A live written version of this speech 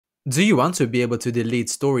Do you want to be able to delete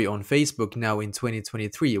story on Facebook now in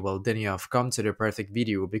 2023? Well, then you have come to the perfect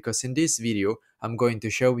video, because in this video, I'm going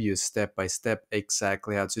to show you step by step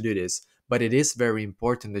exactly how to do this. But it is very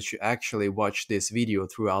important that you actually watch this video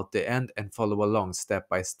throughout the end and follow along step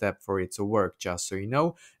by step for it to work, just so you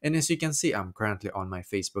know. And as you can see, I'm currently on my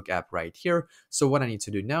Facebook app right here. So what I need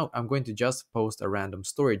to do now, I'm going to just post a random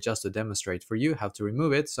story just to demonstrate for you how to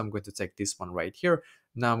remove it. So I'm going to take this one right here.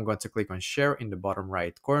 Now I'm going to click on share in the bottom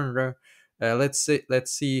right corner. Let's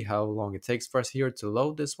see how long it takes for us here to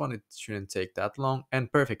load this one. It shouldn't take that long.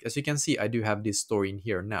 And perfect. As you can see, I do have this story in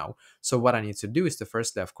here now. So what I need to do is to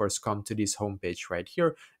firstly, of course, come to this homepage right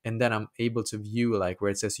here, and then I'm able to view like where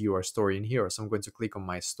it says your story in here. So I'm going to click on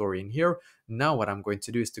my story in here. Now what I'm going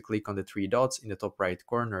to do is to click on the three dots in the top right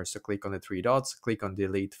corner. So click on the three dots, click on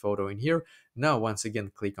delete photo in here. Now once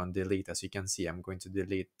again, click on delete. As you can see, I'm going to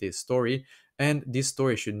delete this story, and this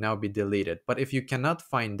story should now be deleted. But if you cannot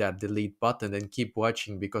find that delete button, then keep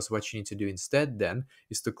watching, because what you need to do instead then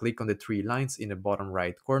is to click on the three lines in the bottom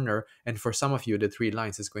right corner. And for some of you, the three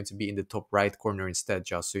lines is going to be in the top right corner instead,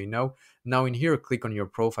 just so you know. Now in here, click on your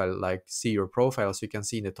profile, like see your profile. So you can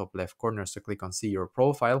see in the top left corner, so click on see your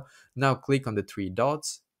profile. Now click on the three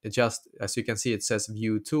dots. It just, as you can see, it says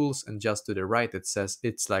view tools, and just to the right it says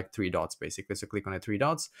it's like three dots basically. So click on the three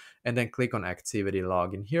dots and then click on activity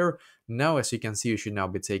log in here. Now as you can see, you should now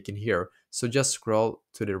be taken here. So just scroll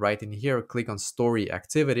to the right in here, click on story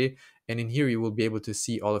activity, and in here you will be able to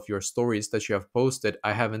see all of your stories that you have posted.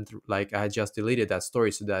 I just deleted that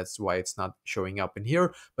story, so that's why it's not showing up in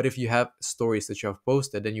here. But if you have stories that you have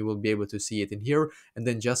posted, then you will be able to see it in here, and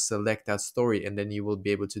then just select that story, and then you will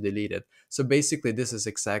be able to delete it. So basically this is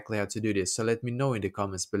exactly how to do this. So let me know in the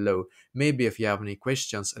comments below, maybe if you have any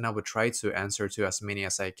questions, and I will try to answer to as many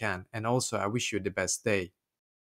as I can. And also I wish you the best day.